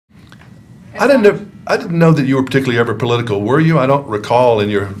I didn't know that you were particularly ever political. Were you? I don't recall in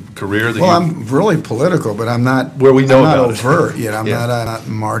your career that I'm really political, but I'm not. Where we know I'm not about overt. it. You know, I'm not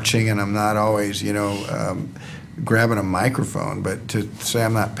marching, and I'm not always, you know, grabbing a microphone. But to say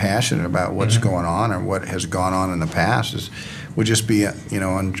I'm not passionate about what's going on or what has gone on in the past would just be, you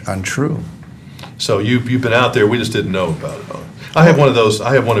know, untrue. So you've been out there. We just didn't know about it. I have one of those.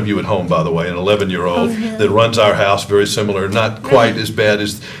 I have one of you at home, by the way, an 11-year-old that runs our house. Very similar, not quite as bad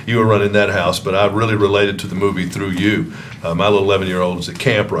as you were running that house, but I really related to the movie through you. My little 11-year-old is at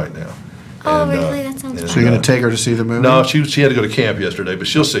camp right now. Oh, really? That sounds fun. So you're going to take her to see the movie? No, she had to go to camp yesterday, but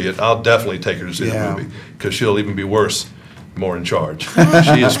she'll see it. I'll definitely take her to see the movie because she'll even be worse, more in charge.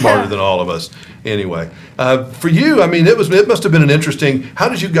 She is smarter than all of us. Anyway, for you, I mean, it must have been an interesting. How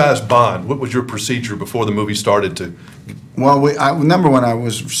did you guys bond? What was your procedure before the movie started to? Well, number one, I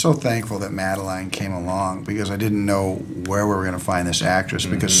was so thankful that Madeline came along because I didn't know where we were going to find this actress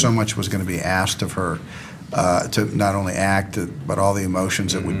because so much was going to be asked of her to not only act but all the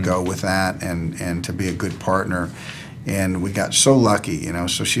emotions that would go with that and to be a good partner. And we got so lucky, you know.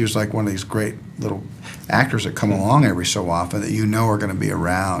 So she was like one of these great little actors that come along every so often that you know are going to be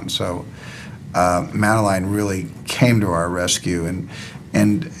around. So Madeline really came to our rescue,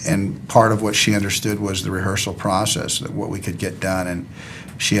 and part of what she understood was the rehearsal process, that what we could get done, and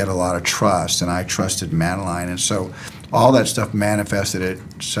she had a lot of trust, and I trusted Madeline, and so all that stuff manifested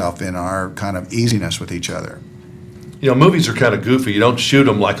itself in our kind of easiness with each other. You know, movies are kind of goofy. You don't shoot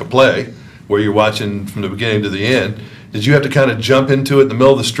them like a play where you're watching from the beginning to the end. Did you have to kind of jump into it in the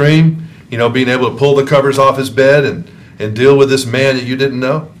middle of the stream, you know, being able to pull the covers off his bed and deal with this man that you didn't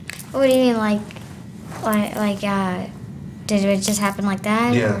know? What do you mean, did it just happen like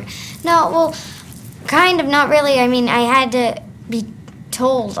that? Yeah. Or? No, well, kind of, not really. I mean, I had to be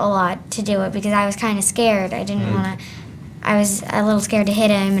told a lot to do it because I was kind of scared. I didn't want to, I was a little scared to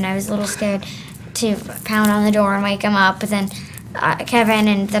hit him, and I was a little scared to pound on the door and wake him up. But then Kevin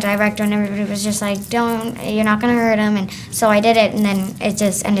and the director and everybody was just like, you're not going to hurt him. And so I did it, and then it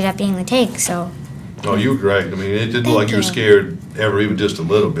just ended up being the take, so. Oh, you were great. I mean, it didn't look like you were scared ever, even just a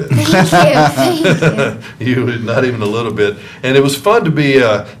little bit. Thank you. You not even a little bit. And it was fun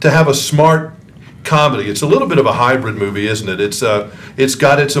to have a smart comedy. It's a little bit of a hybrid movie, isn't it? It's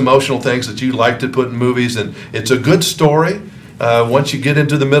got its emotional things that you like to put in movies, and it's a good story. Once you get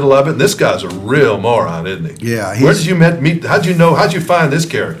into the middle of it, and this guy's a real moron, isn't he? Yeah. Where did you meet? How'd you find this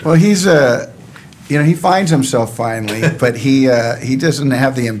character? Well, he's you know, he finds himself finally, but he doesn't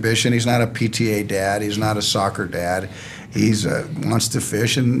have the ambition. He's not a PTA dad. He's not a soccer dad. He's wants to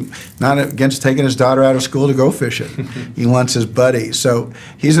fish, and not against taking his daughter out of school to go fishing. He wants his buddy. So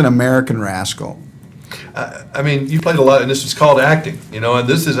he's an American rascal. I mean, you played a lot, and this is called acting, you know, and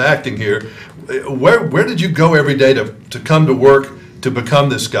this is acting here. Where did you go every day to come to work to become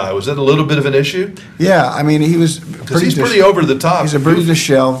this guy? Was that a little bit of an issue? Yeah, I mean, he's pretty over the top. He's a pretty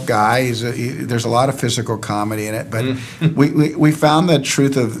disheveled guy. There's a lot of physical comedy in it, but we found the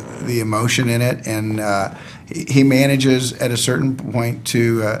truth of the emotion in it, and he manages at a certain point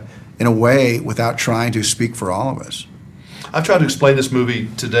to, in a way, without trying to speak for all of us. I've tried to explain this movie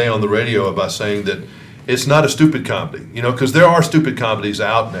today on the radio by saying that it's not a stupid comedy, you know, because there are stupid comedies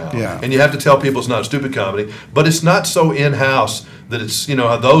out now, and you have to tell people it's not a stupid comedy, but it's not so in-house that it's, you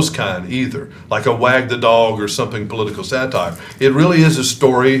know, those kind either, like a Wag the Dog or something political satire. It really is a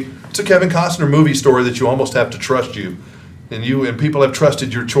story. It's a Kevin Costner movie story that you almost have to trust you. And people have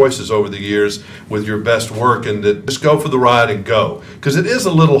trusted your choices over the years with your best work, and that just go for the ride and go. Because it is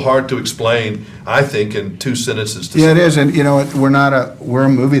a little hard to explain, I think, in 2 sentences. Yeah, it is, and you know, we're a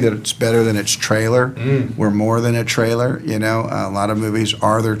movie that's better than its trailer. We're more than a trailer. You know, a lot of movies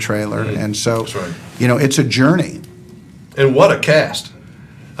are their trailer, and so you know, it's a journey. And what a cast!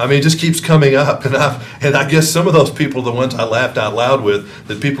 I mean, it just keeps coming up, and I guess some of those people are the ones I laughed out loud with,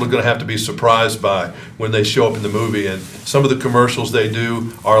 that people are going to have to be surprised by when they show up in the movie. And some of the commercials they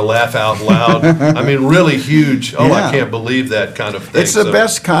do are laugh out loud. I mean, really huge. Oh, I can't believe that kind of thing. It's the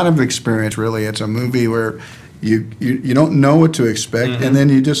best kind of experience, really. It's a movie where you don't know what to expect, and then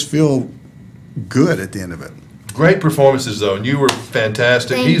you just feel good at the end of it. Great performances, though, and you were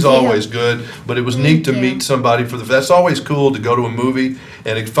fantastic. He's always good, but it was neat to meet somebody that's always cool to go to a movie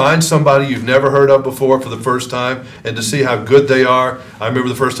and find somebody you've never heard of before for the first time, and to see how good they are. I remember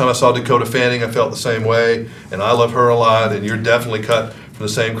the first time I saw Dakota Fanning, I felt the same way, and I love her a lot, and you're definitely cut from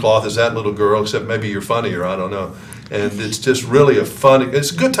the same cloth as that little girl, except maybe you're funnier, I don't know. And it's just really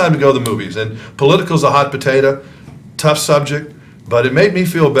it's a good time to go to the movies. And political's a hot potato, tough subject, but it made me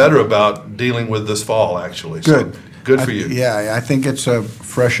feel better about dealing with this fall, actually. Good. So, good for you. Yeah, I think it's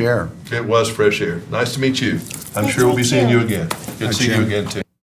fresh air. It was fresh air. Nice to meet you. I'm sure we'll be seeing you again. Good to see you again, too.